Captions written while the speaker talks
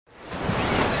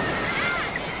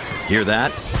Hear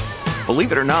that?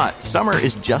 Believe it or not, summer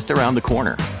is just around the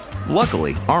corner.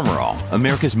 Luckily, Armor All,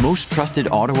 America's most trusted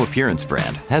auto appearance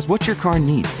brand, has what your car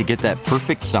needs to get that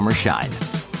perfect summer shine.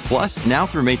 Plus, now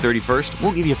through May 31st,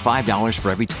 we'll give you $5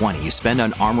 for every $20 you spend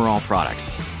on Armor All products.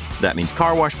 That means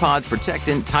car wash pods,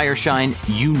 protectant, tire shine,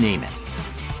 you name it.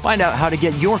 Find out how to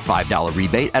get your $5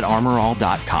 rebate at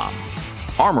armorall.com.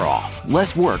 Armor All,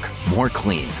 less work, more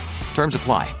clean. Terms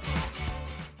apply.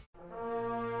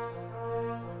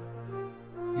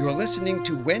 You're listening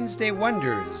to Wednesday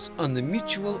Wonders on the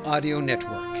Mutual Audio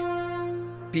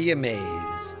Network. Be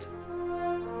amazed.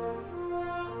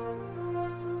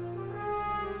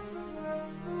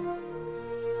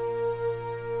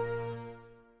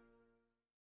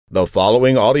 The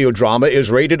following audio drama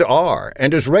is rated R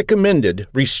and is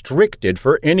restricted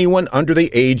for anyone under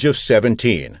the age of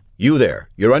 17. You there,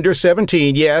 you're under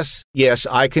 17, yes? Yes,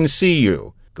 I can see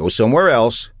you. Go somewhere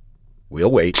else.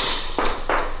 We'll wait.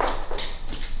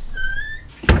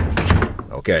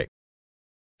 Okay.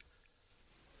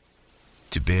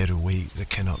 To bear a weight that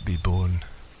cannot be borne,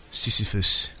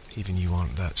 Sisyphus, even you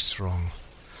aren't that strong.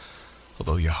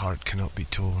 Although your heart cannot be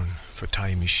torn, for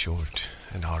time is short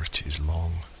and art is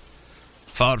long.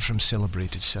 Far from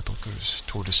celebrated sepulchres,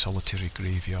 toward a solitary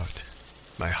graveyard,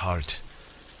 my heart,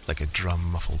 like a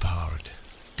drum muffled hard,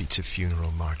 beats a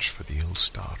funeral march for the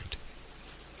ill-starred.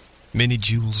 Many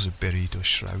jewels are buried or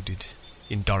shrouded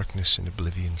in darkness and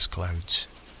oblivion's clouds,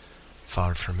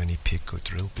 far from any pick or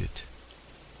drill bit.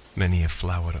 Many a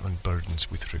flower unburdens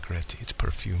with regret, its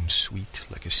perfume sweet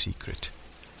like a secret,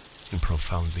 in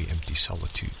profoundly empty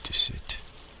solitude to sit.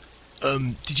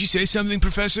 Did you say something,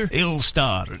 Professor?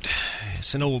 Ill-starred.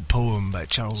 It's an old poem by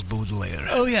Charles Baudelaire.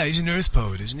 Oh, yeah, he's an Earth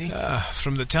poet, isn't he?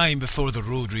 From the time before the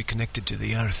road reconnected to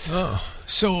the Earth. Oh.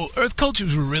 So, Earth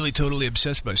cultures were really totally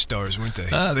obsessed by stars, weren't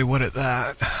they? They were at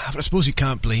that. But I suppose you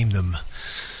can't blame them.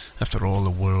 After all, a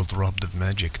world robbed of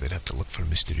magic, they'd have to look for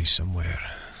mystery somewhere.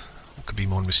 What could be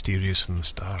more mysterious than the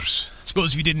stars? I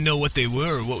suppose if you didn't know what they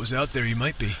were or what was out there, you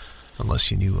might be.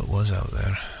 Unless you knew what was out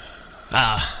there.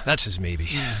 That's his maybe.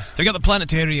 Yeah. I got the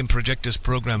planetarium projectors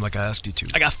program like I asked you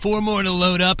to. I got 4 more to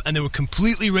load up, and they were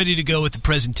completely ready to go with the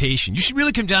presentation. You should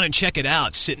really come down and check it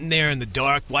out. Sitting there in the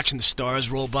dark, watching the stars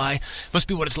roll by. Must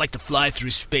be what it's like to fly through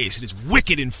space. It is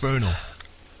wicked infernal.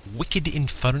 Wicked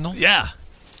infernal? Yeah.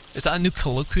 Is that a new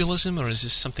colloquialism, or is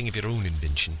this something of your own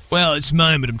invention? Well, it's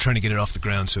mine, but I'm trying to get it off the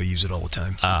ground, so I use it all the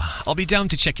time. I'll be down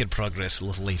to check your progress a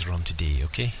little later on today,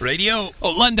 okay? Radio!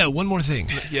 Oh, Landau, one more thing.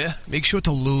 Yeah? Make sure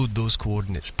to load those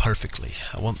coordinates perfectly.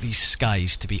 I want these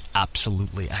skies to be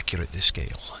absolutely accurate to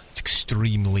scale. It's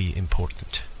extremely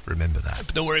important. Remember that.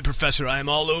 But don't worry, Professor, I'm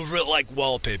all over it like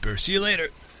wallpaper. See you later.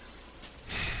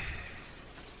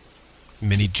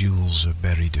 Many jewels are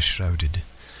buried or shrouded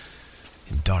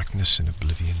in darkness and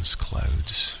oblivion's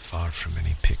clouds, far from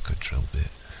any pick or drill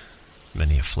bit.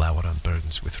 Many a flower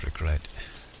unburdens with regret,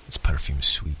 its perfume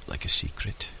sweet like a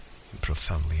secret, in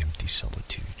profoundly empty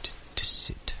solitude to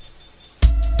sit.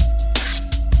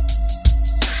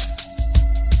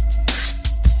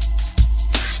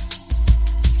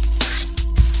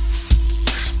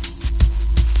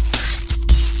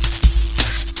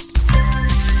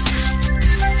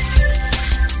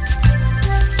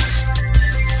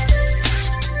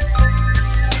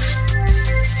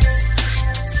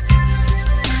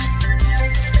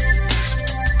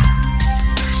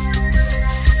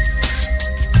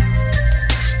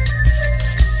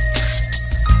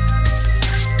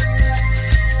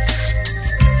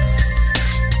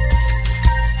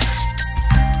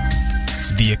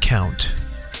 The Account,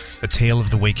 A Tale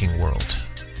of the Waking World,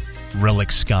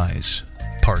 Relic Skies,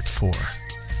 Part 4.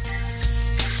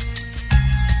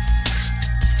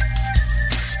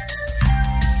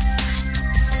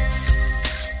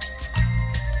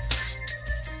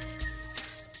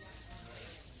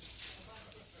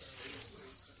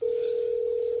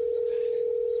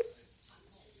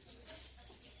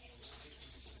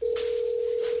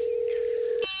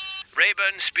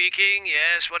 Speaking,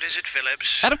 yes, what is it,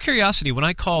 Phillips? Out of curiosity, when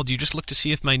I called, do you just look to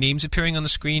see if my name's appearing on the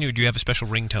screen, or do you have a special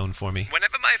ringtone for me?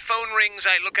 Whenever my phone rings,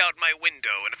 I look out my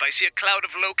window, and if I see a cloud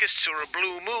of locusts or a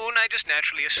blue moon, I just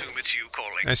naturally assume it's you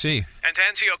calling. I see. And to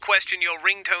answer your question, your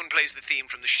ringtone plays the theme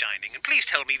from The Shining, and please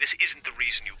tell me this isn't the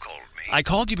reason you called me. I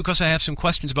called you because I have some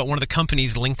questions about one of the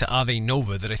companies linked to Ave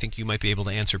Nova that I think you might be able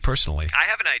to answer personally. I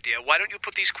have an idea. Why don't you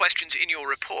put these questions in your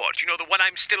report? You know, the one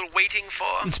I'm still waiting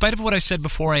for? In spite of what I said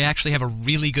before, I actually have a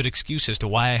really good excuse as to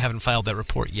why I haven't filed that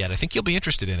report yet. I think you'll be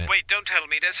interested in it. Wait, don't tell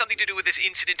me. There's something to do with this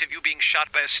incident of you being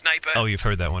shot by a sniper. Oh, you've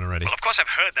heard that one already. Well, of course I've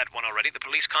heard that one already. The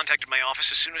police contacted my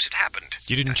office as soon as it happened.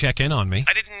 You didn't check in on me.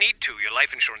 I didn't need to. Your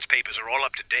life insurance papers are all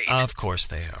up to date. Of course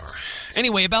they are.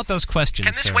 Anyway, about those questions,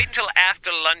 Can this sir. wait until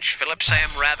after lunch, Phillips? I am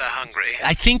rather hungry.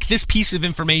 I think this piece of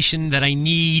information that I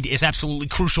need is absolutely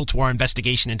crucial to our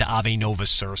investigation into Ave Nova,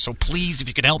 sir. So please, if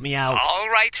you could help me out. All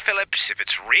right, Phillips, if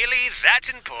it's really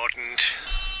that important.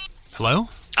 Hello?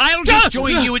 I'll just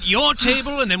join you at your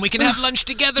table, and then we can have lunch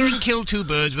together and kill two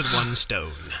birds with one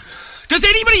stone. Does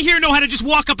anybody here know how to just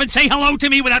walk up and say hello to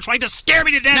me without trying to scare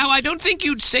me to death? Now, I don't think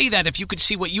you'd say that if you could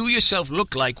see what you yourself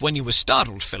looked like when you were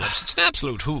startled, Phillips. It's an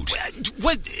absolute hoot.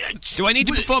 What? Do I need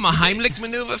to perform a Heimlich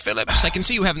maneuver, Phillips? I can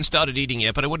see you haven't started eating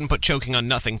yet, but I wouldn't put choking on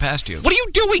nothing past you. What are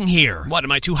you doing here? What,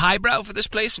 am I too highbrow for this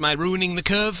place? Am I ruining the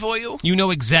curve for you? You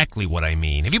know exactly what I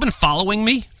mean. Have you been following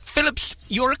me? Phillips,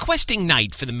 you're requesting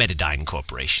knight for the Metadyne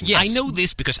Corporation. Yes. I know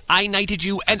this because I knighted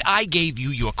you and I gave you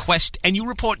your quest and you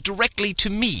report directly to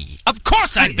me. Of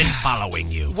course I've been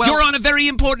following you. Well, you're on a very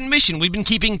important mission. We've been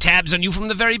keeping tabs on you from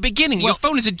the very beginning. Your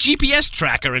phone has a GPS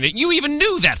tracker in it. You even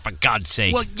knew that, for God's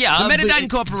sake. Well, yeah, the Metadyne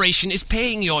Corporation is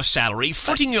paying your salary,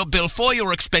 footing your bill for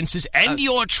your expenses and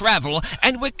your travel,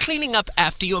 and we're cleaning up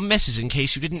after your messes in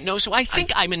case you didn't know, so I think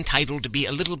I'm entitled to be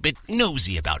a little bit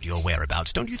nosy about your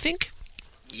whereabouts, don't you think?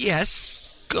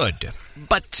 Yes. Good.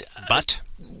 But?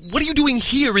 What are you doing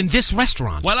here in this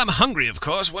restaurant? Well, I'm hungry, of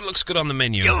course. What looks good on the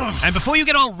menu? And before you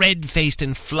get all red-faced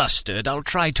and flustered, I'll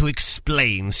try to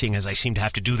explain, seeing as I seem to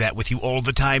have to do that with you all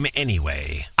the time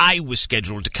anyway. I was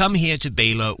scheduled to come here to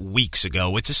Baylor weeks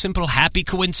ago. It's a simple, happy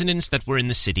coincidence that we're in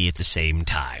the city at the same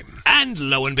time. And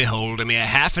lo and behold, a mere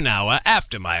half an hour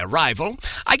after my arrival,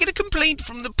 I get a complaint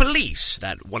from the police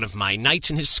that one of my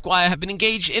knights and his squire have been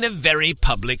engaged in a very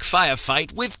public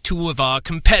firefight with two of our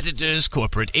competitors'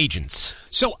 corporate agents.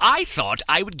 So I thought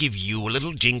I would give you a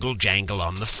little jingle-jangle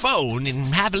on the phone and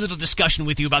have a little discussion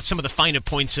with you about some of the finer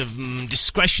points of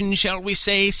discretion, shall we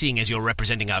say, seeing as you're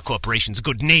representing our corporation's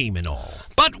good name and all.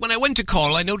 But when I went to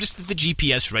call, I noticed that the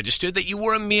GPS registered that you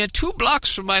were a mere 2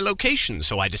 blocks from my location,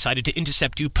 so I decided to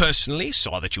intercept you personally,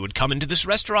 saw that you had come into this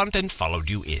restaurant, and followed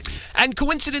you in. And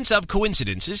coincidence of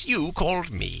coincidences, you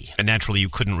called me. And naturally, you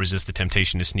couldn't resist the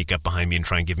temptation to sneak up behind me and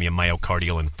try and give me a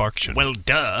myocardial infarction. Well,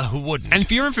 duh, who wouldn't? And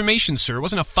for your information, sir, it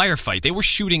wasn't a firefight. They were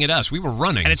shooting at us. We were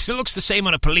running. And it still looks the same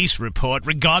on a police report,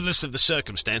 regardless of the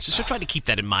circumstances, so try to keep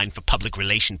that in mind for public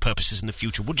relation purposes in the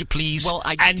future, would you please? Well,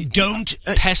 And don't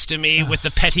pester me with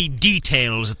the petty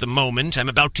details at the moment. I'm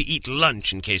about to eat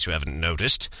lunch, in case you haven't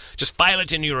noticed. Just file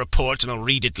it in your report, and I'll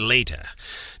read it later.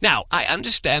 Now, I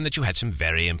understand that you had some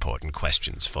very important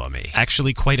questions for me.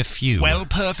 Actually, quite a few. Well,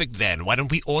 perfect then. Why don't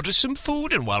we order some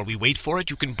food, and while we wait for it,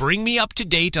 you can bring me up to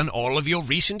date on all of your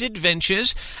recent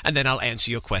adventures, and then I'll answer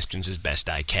your questions as best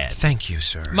I can. Thank you,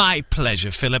 sir. My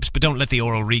pleasure, Phillips, but don't let the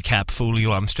oral recap fool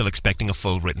you. I'm still expecting a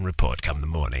full written report come the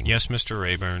morning. Yes, Mr.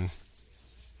 Rayburn.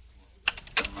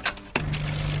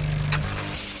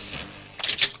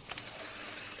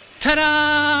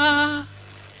 Ta-da!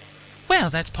 Well,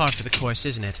 that's par for the course,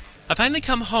 isn't it? I finally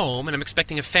come home, and I'm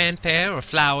expecting a fanfare, or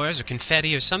flowers, or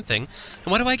confetti, or something.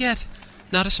 And what do I get?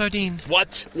 Not a sardine.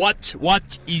 What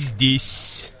is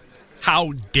this?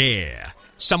 How dare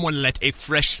someone let a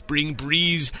fresh spring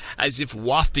breeze, as if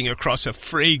wafting across a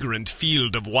fragrant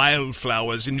field of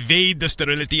wildflowers, invade the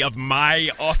sterility of my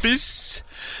office?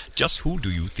 Just who do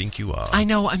you think you are? I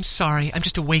know, I'm sorry. I'm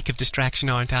just a wake of distraction,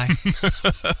 aren't I?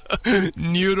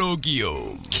 Nero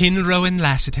Guillaume. Kinrowan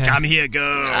Lassiter. Come here,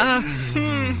 girl.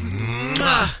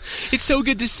 It's so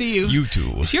good to see you. You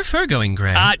too. Is your fur going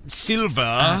gray?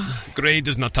 Silver. Gray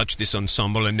does not touch this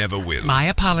ensemble and never will. My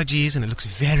apologies, and it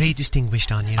looks very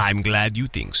distinguished on you. I'm glad you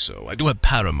think so. I do have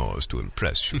paramours to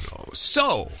impress, you know.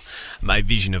 So, my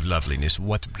vision of loveliness,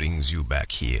 what brings you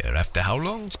back here? After how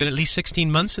long? It's been at least 16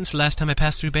 months since the last time I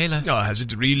passed through Baylor. Oh, has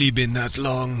it really been that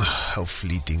long? How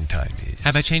fleeting time is.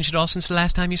 Have I changed at all since the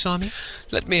last time you saw me?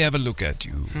 Let me have a look at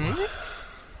you.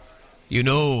 You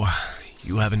know,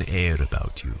 you have an air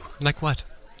about you. Like what?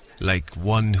 Like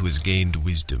one who has gained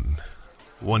wisdom.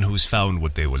 One who's found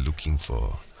what they were looking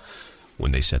for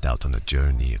when they set out on a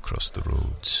journey across the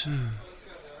roads.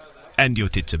 And your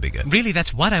tits are bigger. Really,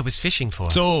 that's what I was fishing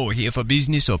for. So, here for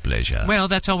business or pleasure? Well,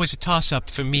 that's always a toss-up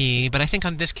for me, but I think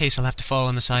on this case I'll have to fall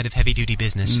on the side of heavy-duty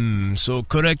business. So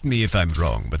correct me if I'm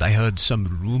wrong, but I heard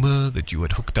some rumor that you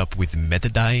had hooked up with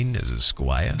Metadyne as a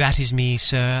squire? That is me,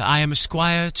 sir. I am a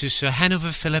squire to Sir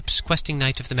Hanover Phillips, questing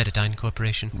knight of the Metadyne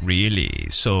Corporation. Really?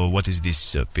 So what is this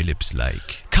Sir Phillips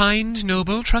like? Kind,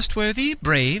 noble, trustworthy,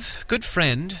 brave, good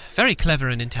friend, very clever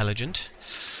and intelligent.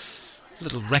 A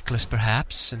little reckless,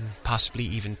 perhaps, and possibly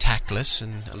even tactless,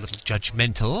 and a little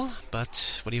judgmental,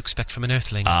 but what do you expect from an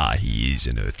earthling? He is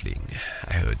an earthling.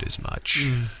 I heard as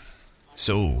much.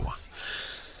 So,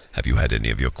 have you had any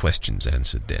of your questions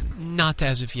answered then? Not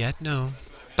as of yet, no.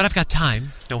 But I've got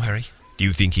time. No hurry. Do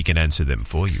you think he can answer them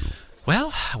for you?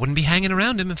 Well, I wouldn't be hanging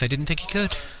around him if I didn't think he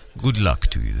could. Good luck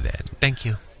to you then. Thank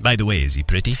you. By the way, is he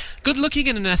pretty? Good-looking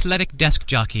and an athletic desk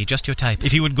jockey, just your type.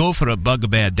 If he would go for a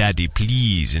bugbear daddy,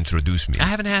 please introduce me. I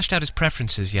haven't hashed out his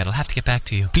preferences yet. I'll have to get back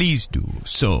to you. Please do.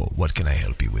 So, what can I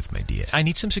help you with, my dear? I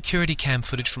need some security cam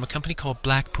footage from a company called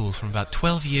Blackpool from about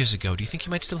 12 years ago. Do you think you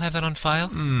might still have that on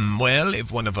file? Well,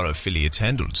 if one of our affiliates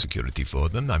handled security for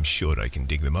them, I'm sure I can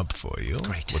dig them up for you.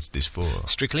 Great. What's this for?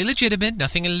 Strictly legitimate,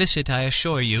 nothing illicit, I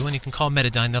assure you, and you can call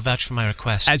Metadine, they'll vouch for my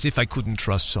request. As if I couldn't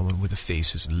trust someone with a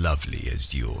face as lovely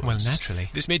as yours. Well, naturally.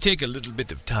 This may take a little bit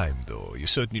of time, though. You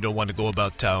certainly don't want to go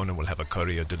about town, and we'll have a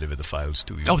courier deliver the files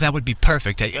to you. Oh, that would be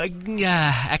perfect.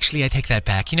 Actually, I take that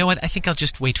back. You know what? I think I'll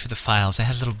just wait for the files. I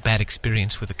had a little bad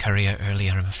experience with the courier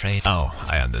earlier, I'm afraid. Oh,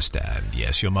 I understand.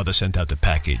 Yes, your mother sent out a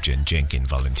package, and Jenkin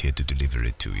volunteered to deliver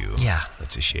it to you. Yeah.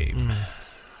 That's a shame.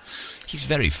 He's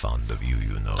very fond of you,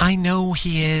 you know. I know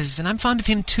he is, and I'm fond of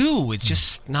him, too. It's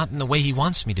just not in the way he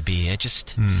wants me to be. I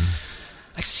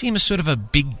see him as sort of a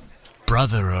big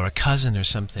brother or a cousin or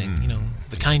something, you know,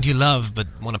 the kind you love but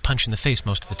want to punch in the face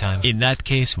most of the time. In that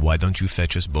case, why don't you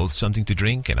fetch us both something to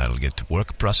drink, and I'll get to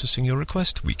work processing your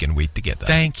request. We can wait together.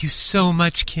 Thank you so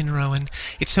much, Kinrowan.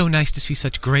 It's so nice to see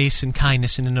such grace and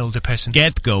kindness in an older person.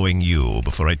 Get going, you,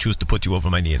 before I choose to put you over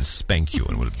my knee and spank you,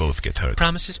 and we'll both get hurt.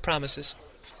 Promises, promises.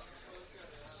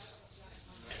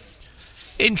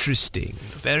 Interesting.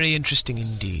 Very interesting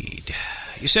indeed.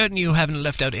 You're certain you haven't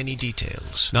left out any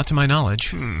details? Not to my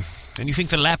knowledge. And you think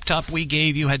the laptop we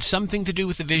gave you had something to do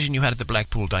with the vision you had at the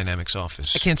Blackpool Dynamics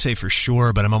office? I can't say for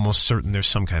sure, but I'm almost certain there's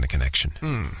some kind of connection.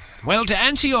 Well, to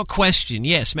answer your question,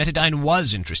 yes, Metadine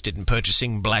was interested in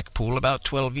purchasing Blackpool about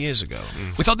 12 years ago.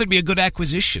 We thought they'd be a good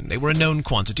acquisition. They were a known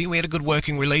quantity. We had a good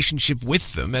working relationship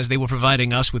with them, as they were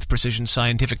providing us with precision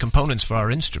scientific components for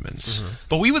our instruments.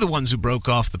 But we were the ones who broke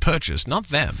off the purchase, not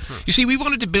them. You see, we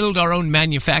wanted to build our own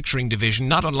manufacturing division,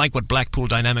 not unlike what Blackpool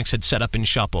Dynamics had set up in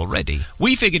shop already.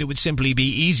 We figured it would simply be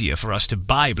easier for us to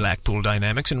buy Blackpool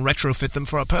Dynamics and retrofit them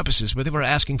for our purposes, but they were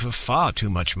asking for far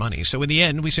too much money. So in the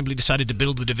end, we simply decided to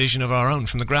build the division of our own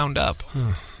from the ground up.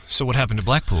 So what happened to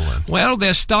Blackpool then? Well,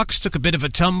 their stocks took a bit of a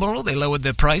tumble. They lowered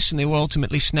their price, and they were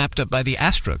ultimately snapped up by the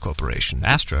Astra Corporation.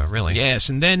 Astra, really? Yes,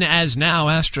 and then, as now,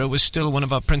 Astra was still one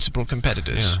of our principal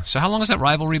competitors. Yeah. So how long has that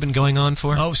rivalry been going on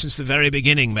for? Oh, since the very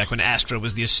beginning, back when Astra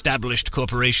was the established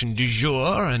corporation du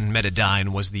jour, and Metadine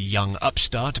was the young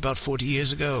upstart about 40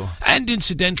 years ago. And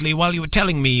incidentally, while you were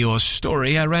telling me your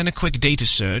story, I ran a quick data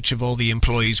search of all the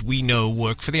employees we know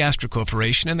work for the Astra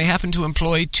Corporation, and they happen to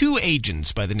employ 2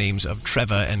 agents by the names of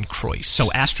Trevor and Croyce.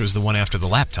 So Astra's the one after the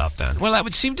laptop, then? Well, that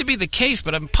would seem to be the case,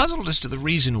 but I'm puzzled as to the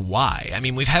reason why. I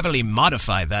mean, we've heavily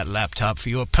modified that laptop for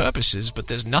your purposes, but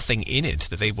there's nothing in it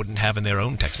that they wouldn't have in their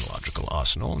own technological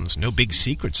arsenal, and there's no big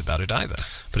secrets about it either.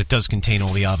 But it does contain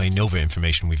all the Ave Nova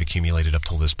information we've accumulated up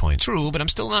till this point. True, but I'm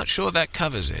still not sure that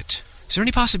covers it. Is there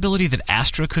any possibility that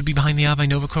Astra could be behind the Ave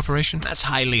Nova Corporation? That's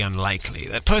highly unlikely.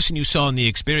 That person you saw in the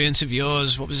experience of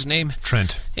yours, what was his name?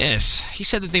 Trent. Yes. He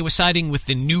said that they were siding with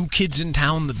the new kids in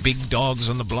town, the big dogs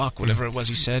on the block, whatever it was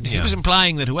he said. Yeah. He was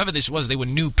implying that whoever this was, they were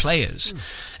new players.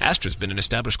 Astra's been an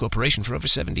established corporation for over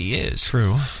 70 years.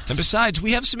 True. And besides,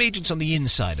 we have some agents on the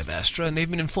inside of Astra, and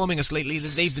they've been informing us lately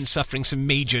that they've been suffering some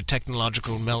major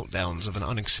technological meltdowns of an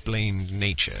unexplained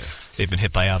nature. They've been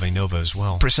hit by Ave Nova as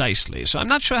well. Precisely. So I'm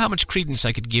not sure how much credence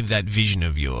I could give that vision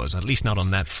of yours, at least not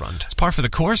on that front. It's par for the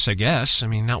course, I guess. I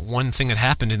mean, not one thing that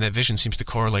happened in that vision seems to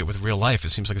correlate with real life. It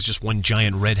seems like it's just one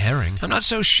giant red herring. I'm not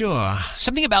so sure.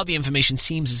 Something about the information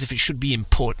seems as if it should be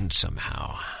important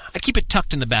somehow. I'd keep it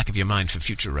tucked in the back of your mind for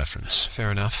future reference.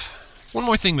 Fair enough. One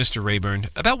more thing, Mr. Rayburn.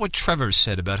 About what Trevor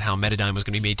said about how Metadine was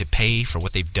going to be made to pay for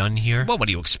what they've done here. Well, what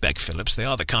do you expect, Phillips? They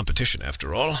are the competition,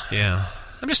 after all. Yeah.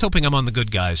 I'm just hoping I'm on the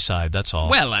good guy's side, that's all.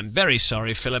 Well, I'm very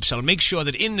sorry, Phillips. I'll make sure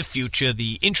that in the future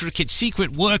the intricate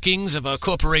secret workings of a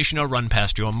corporation are run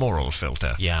past your moral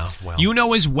filter. Yeah, well... You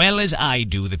know as well as I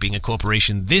do that being a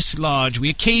corporation this large, we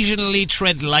occasionally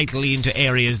tread lightly into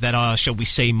areas that are, shall we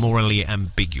say, morally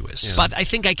ambiguous. Yeah. But I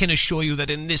think I can assure you that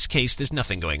in this case there's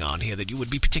nothing going on here that you would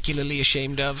be particularly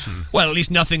ashamed of. Well, at least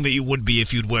nothing that you would be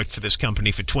if you'd worked for this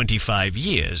company for 25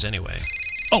 years, anyway.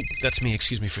 Oh, that's me.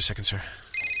 Excuse me for a second, sir.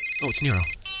 Oh, it's Nero.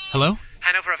 Hello?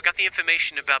 Hanover, I've got the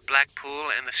information about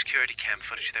Blackpool and the security cam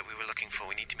footage that we were looking for.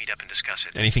 We need to meet up and discuss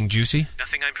it. Anything juicy?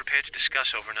 Nothing I'm prepared to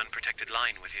discuss over an unprotected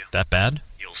line with you. That bad?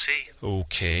 You'll see.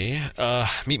 Okay.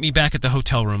 Meet me back at the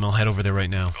hotel room. I'll head over there right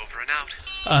now. Over and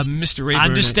out. Mr. Rayburn...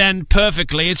 Understand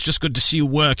perfectly. It's just good to see you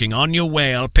working. On your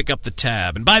way, I'll pick up the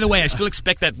tab. And by the way, I still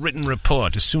expect that written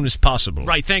report as soon as possible.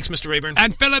 Right, thanks, Mr. Rayburn.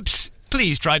 And Phillips...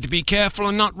 Please try to be careful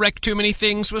and not wreck too many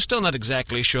things. We're still not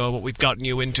exactly sure what we've gotten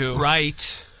you into.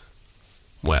 Right.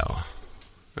 Well,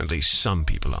 at least some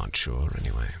people aren't sure,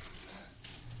 anyway.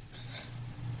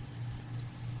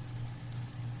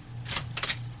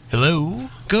 Hello?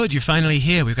 Good, you're finally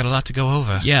here. We've got a lot to go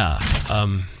over. Yeah,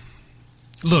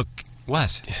 look.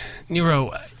 What?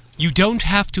 Nero, you don't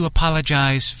have to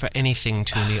apologize for anything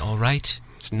to me, all right?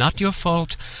 It's not your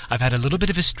fault. I've had a little bit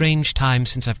of a strange time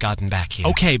since I've gotten back here.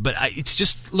 Okay, but it's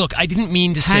just... Look, I didn't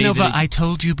mean to say Hanover, that... I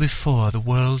told you before, the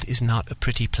world is not a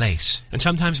pretty place. And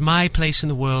sometimes my place in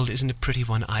the world isn't a pretty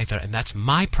one either, and that's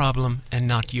my problem and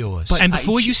not yours. But and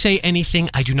before you say anything,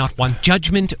 I do not want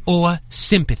judgment or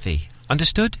sympathy.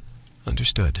 Understood?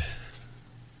 Understood.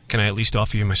 Can I at least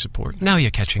offer you my support? Now you're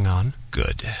catching on.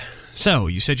 Good. So,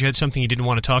 you said you had something you didn't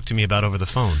want to talk to me about over the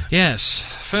phone. Yes.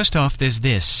 First off, there's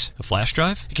this. A flash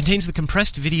drive? It contains the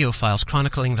compressed video files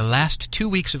chronicling the last 2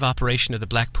 weeks of operation of the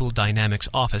Blackpool Dynamics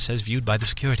office as viewed by the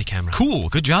security camera. Cool.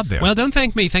 Good job there. Well, don't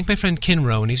thank me. Thank my friend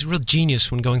Kinro, and he's a real genius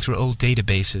when going through old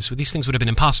databases. These things would have been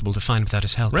impossible to find without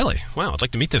his help. Really? Wow, I'd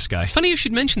like to meet this guy. It's funny you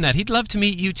should mention that. He'd love to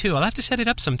meet you, too. I'll have to set it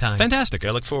up sometime. Fantastic.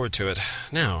 I look forward to it.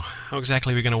 Now, how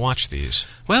exactly are we going to watch these?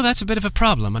 Well, that's a bit of a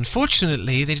problem.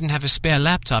 Unfortunately, they didn't have a spare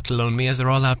laptop to loan me as they're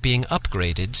all out being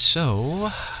upgraded,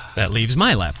 so... That leaves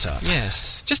my laptop.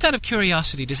 Yes. Just out of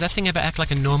curiosity, does that thing ever act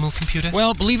like a normal computer?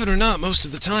 Well, believe it or not, most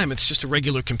of the time it's just a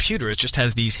regular computer. It just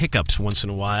has these hiccups once in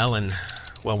a while, and,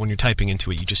 well, when you're typing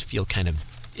into it, you just feel kind of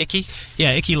icky.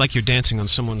 Yeah, icky like you're dancing on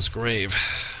someone's grave.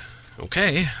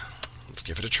 Okay, let's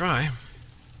give it a try.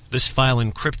 This file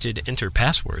encrypted, enter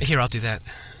password. Here, I'll do that.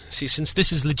 See, since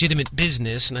this is legitimate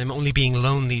business and I'm only being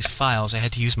loaned these files, I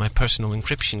had to use my personal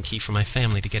encryption key for my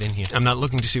family to get in here. I'm not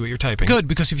looking to see what you're typing. Good,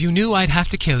 because if you knew, I'd have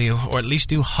to kill you, or at least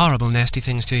do horrible, nasty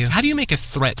things to you. How do you make a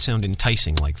threat sound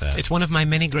enticing like that? It's one of my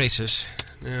many graces.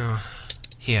 Now,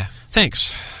 here.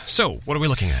 Thanks. So, what are we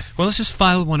looking at? Well, this is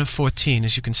file 1 of 14,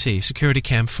 as you can see. Security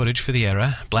cam footage for the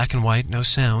era. Black and white, no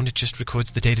sound. It just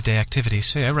records the day-to-day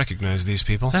activities. Hey, I recognize these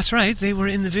people. That's right. They were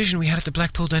in the vision we had at the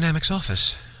Blackpool Dynamics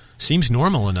office. Seems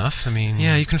normal enough. I mean...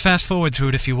 Yeah, you can fast forward through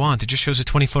it if you want. It just shows a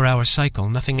 24-hour cycle.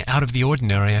 Nothing out of the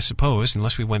ordinary, I suppose.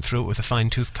 Unless we went through it with a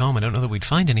fine-tooth comb, I don't know that we'd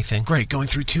find anything. Great, going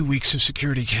through 2 weeks of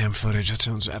security cam footage. That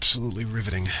sounds absolutely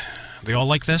riveting. They all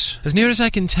like this? As near as I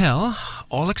can tell,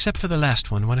 all except for the last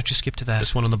one. Why don't you skip to that?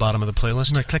 This one on the bottom of the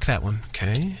playlist? Right, click that one.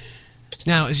 Okay.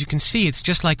 Now, as you can see, it's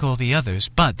just like all the others,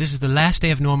 but this is the last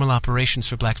day of normal operations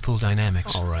for Blackpool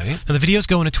Dynamics. All right. Now, the videos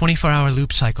go in a 24-hour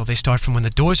loop cycle. They start from when the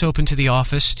doors open to the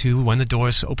office to when the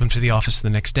doors open to the office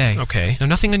the next day. Okay. Now,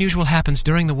 nothing unusual happens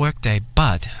during the workday,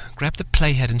 but grab the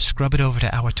playhead and scrub it over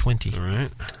to hour 20. All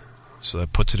right. So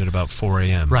that puts it at about 4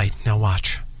 a.m. Right. Now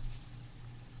watch.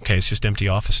 Okay, it's just empty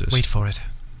offices. Wait for it.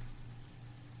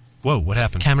 Whoa, what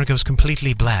happened? Camera goes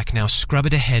completely black. Now scrub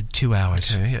it ahead 2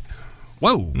 hours. Okay.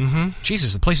 Whoa. Mm-hmm.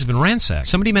 Jesus, the place has been ransacked.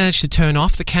 Somebody managed to turn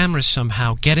off the cameras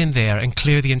somehow, get in there, and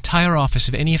clear the entire office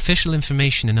of any official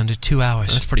information in under 2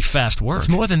 hours. That's pretty fast work. It's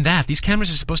more than that. These cameras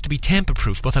are supposed to be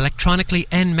tamper-proof, both electronically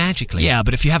and magically. Yeah,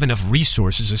 but if you have enough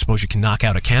resources, I suppose you can knock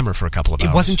out a camera for a couple of hours.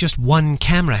 It wasn't just one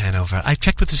camera, Hanover. I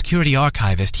checked with the security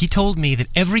archivist. He told me that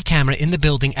every camera in the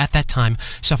building at that time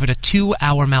suffered a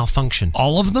 2-hour malfunction.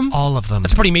 All of them? All of them.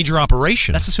 That's a pretty major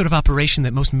operation. That's the sort of operation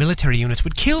that most military units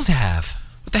would kill to have.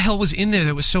 What the hell was in there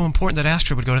that was so important that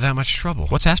Astra would go to that much trouble?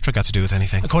 What's Astra got to do with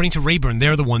anything? According to Rayburn,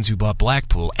 they're the ones who bought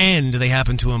Blackpool, and they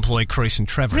happen to employ Croyce and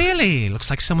Trevor. Really? Looks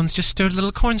like someone's just stirred a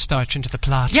little cornstarch into the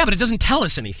plot. Yeah, but it doesn't tell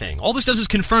us anything. All this does is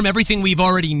confirm everything we've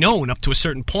already known up to a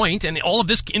certain point, and all of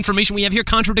this information we have here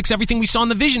contradicts everything we saw in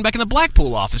the vision back in the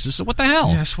Blackpool offices, so what the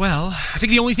hell? Yes, well, I think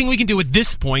the only thing we can do at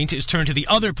this point is turn to the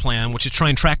other plan, which is try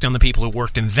and track down the people who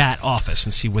worked in that office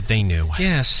and see what they knew.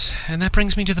 Yes, and that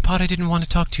brings me to the part I didn't want to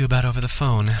talk to you about over the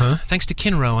phone. Huh? Thanks to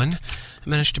Kinrowan, I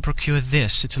managed to procure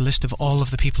this. It's a list of all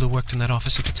of the people who worked in that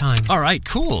office at the time. All right,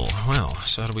 cool. Well,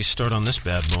 so how do we start on this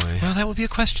bad boy? Well, that will be a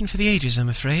question for the ages, I'm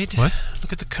afraid. What?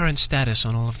 Look at the current status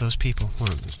on all of those people.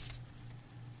 What?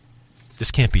 This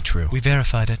can't be true. We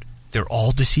verified it. They're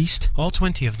all deceased? All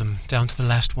 20 of them, down to the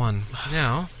last one.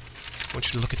 Now, I want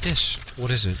you to look at this.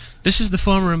 What is it? This is the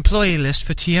former employee list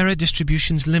for Tierra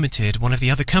Distributions Limited, one of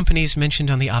the other companies mentioned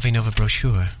on the Ave Nova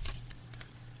brochure.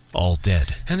 All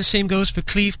dead. And the same goes for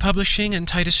Cleve Publishing and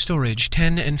Titus Storage,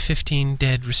 10 and 15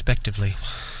 dead, respectively.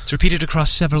 It's repeated across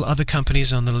several other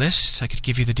companies on the list. I could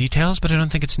give you the details, but I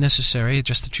don't think it's necessary,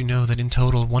 just that you know that in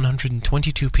total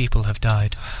 122 people have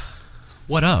died.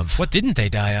 What of? What didn't they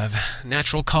die of?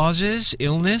 Natural causes,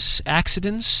 illness,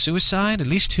 accidents, suicide, at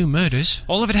least 2 murders.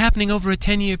 All of it happening over a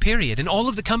 10-year period, and all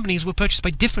of the companies were purchased by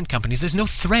different companies. There's no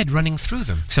thread running through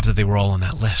them, except that they were all on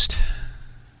that list.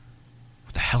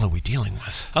 What the hell are we dealing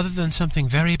with? Other than something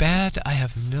very bad, I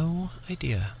have no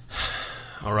idea.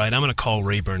 All right, I'm going to call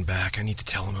Rayburn back. I need to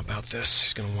tell him about this.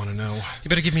 He's going to want to know. You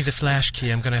better give me the flash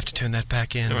key. I'm going to have to turn that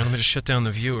back in. All right, let me just shut down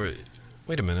the viewer.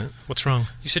 Wait a minute. What's wrong?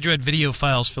 You said you had video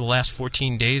files for the last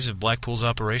 14 days of Blackpool's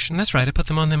operation? That's right. I put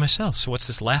them on there myself. So what's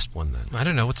this last one, then? I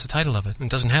don't know. What's the title of it? It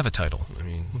doesn't have a title. I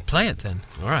mean... Play it, then.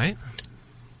 All right.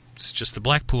 It's just the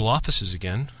Blackpool offices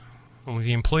again. Only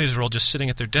the employees are all just sitting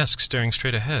at their desks staring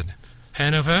straight ahead.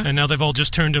 Hanover? And now they've all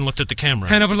just turned and looked at the camera.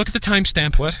 Hanover, look at the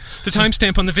timestamp. What? The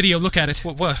timestamp on the video. Look at it.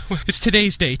 What? It's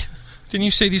today's date. Didn't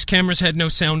you say these cameras had no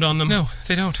sound on them? No,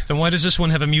 they don't. Then why does this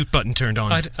one have a mute button turned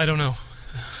on? I don't know.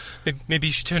 Maybe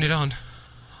you should turn it on.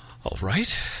 All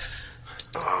right.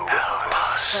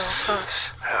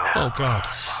 Oh, God.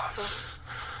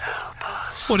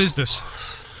 What is this?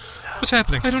 What's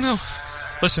happening? I don't know.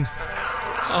 Listen.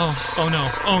 Oh no.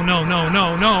 Oh,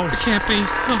 no. It can't be.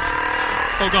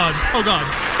 Oh, God. Oh, God.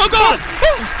 Oh, God!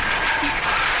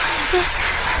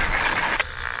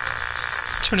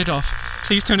 Turn it off.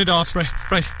 Please turn it off. Right.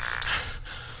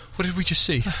 What did we just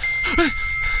see?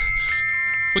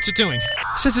 What's it doing?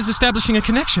 It says it's establishing a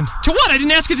connection. To what? I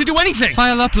didn't ask it to do anything.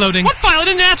 File uploading. What file? I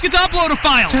didn't ask it to upload a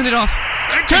file. Turn it off.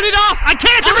 Turn it off! I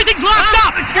can't! Everything's locked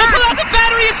up! Pull out the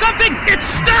battery or something! It's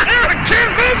stuck! I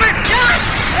can't move it!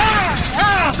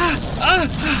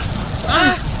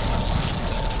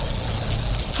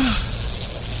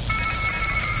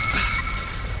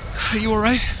 Are you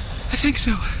alright? I think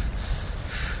so.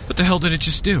 What the hell did it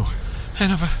just do?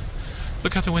 Hanover,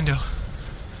 look out the window.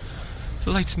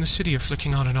 The lights in the city are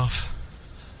flicking on and off.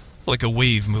 Like a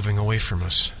wave moving away from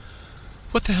us.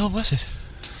 What the hell was it?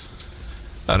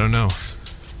 I don't know.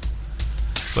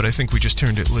 But I think we just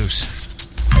turned it loose.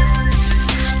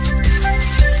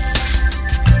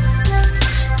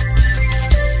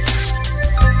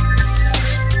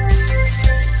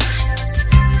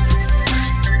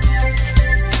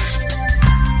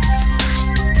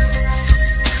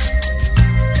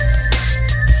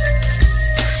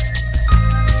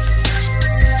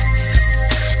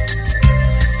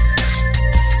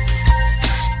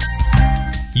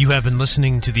 You have been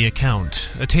listening to The Account,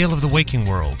 A Tale of the Waking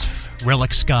World,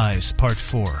 Relic Skies, Part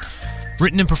 4.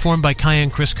 Written and performed by Kai and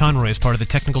Chris Conroy as part of the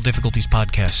Technical Difficulties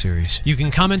podcast series. You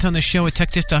can comment on the show at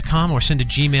techdiff.com or send a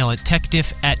Gmail at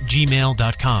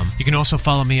techdiff@gmail.com. You can also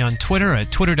follow me on Twitter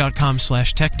at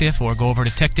twitter.com/techdiff or go over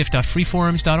to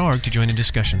techdiff.freeforums.org to join in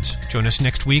discussions. Join us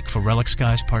next week for Relic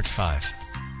Skies Part 5.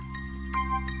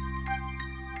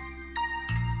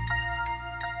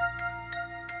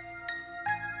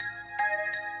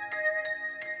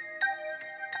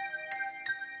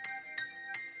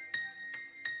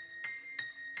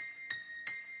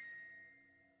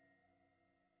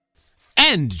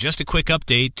 And just a quick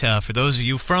update for those of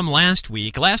you from last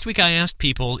week. Last week I asked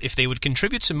people if they would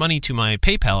contribute some money to my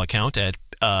PayPal account at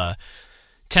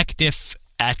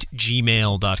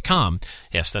techdiff@gmail.com.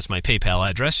 Yes, that's my PayPal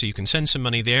address, so you can send some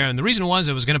money there. And the reason was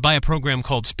I was going to buy a program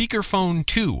called Speakerphone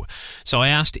 2. So I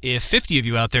asked if 50 of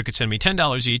you out there could send me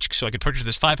 $10 each so I could purchase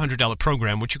this $500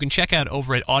 program, which you can check out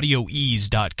over at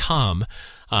audioease.com.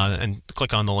 And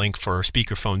click on the link for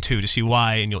Speakerphone 2 to see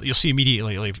why, and you'll see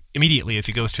immediately if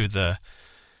you go through the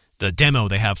demo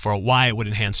they have for why it would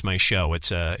enhance my show.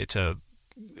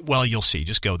 Well, you'll see.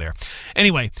 Just go there.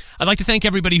 Anyway, I'd like to thank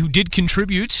everybody who did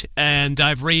contribute, and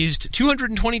I've raised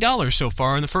 $220 so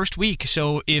far in the first week.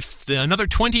 So if another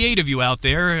 28 of you out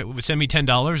there would send me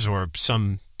 $10 or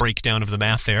some breakdown of the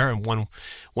math there, and one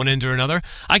end or another,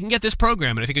 I can get this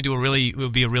program, and I think it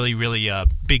would be a really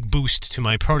big boost to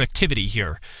my productivity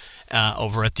here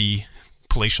over at the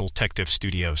Palatial Tech Diff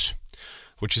Studios,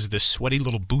 which is this sweaty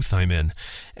little booth I'm in,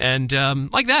 and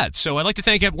like that. So I'd like to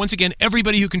thank once again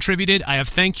everybody who contributed. I have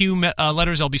thank you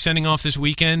letters I'll be sending off this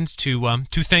weekend to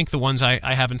thank the ones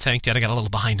I haven't thanked yet. I got a little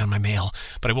behind on my mail,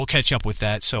 but I will catch up with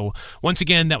that. So once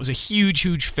again, that was a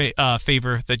huge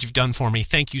favor that you've done for me.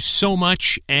 Thank you so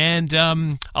much, and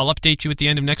I'll update you at the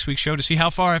end of next week's show to see how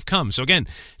far I've come. So again,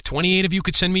 if 28 of you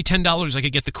could send me $10, I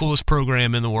could get the coolest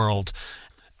program in the world.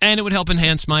 And it would help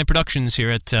enhance my productions here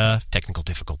at Technical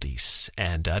Difficulties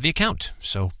and The Account.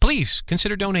 So please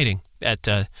consider donating.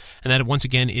 And that, once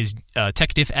again, is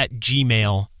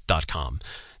techdiff@gmail.com.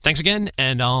 Thanks again,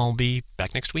 and I'll be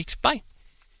back next week. Bye.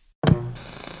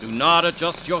 Do not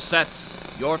adjust your sets.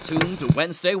 You're tuned to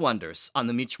Wednesday Wonders on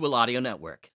the Mutual Audio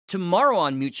Network. Tomorrow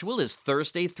on Mutual is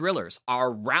Thursday Thrillers,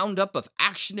 our roundup of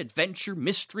action, adventure,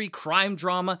 mystery, crime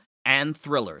drama, and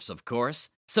thrillers, of course.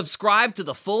 Subscribe to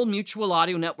the full Mutual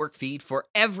Audio Network feed for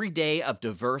every day of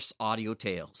diverse audio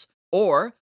tales.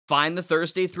 Or find the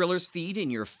Thursday Thrillers feed in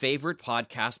your favorite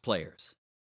podcast players.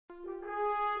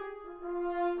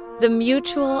 The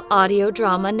Mutual Audio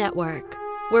Drama Network,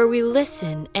 where we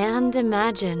listen and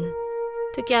imagine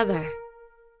together.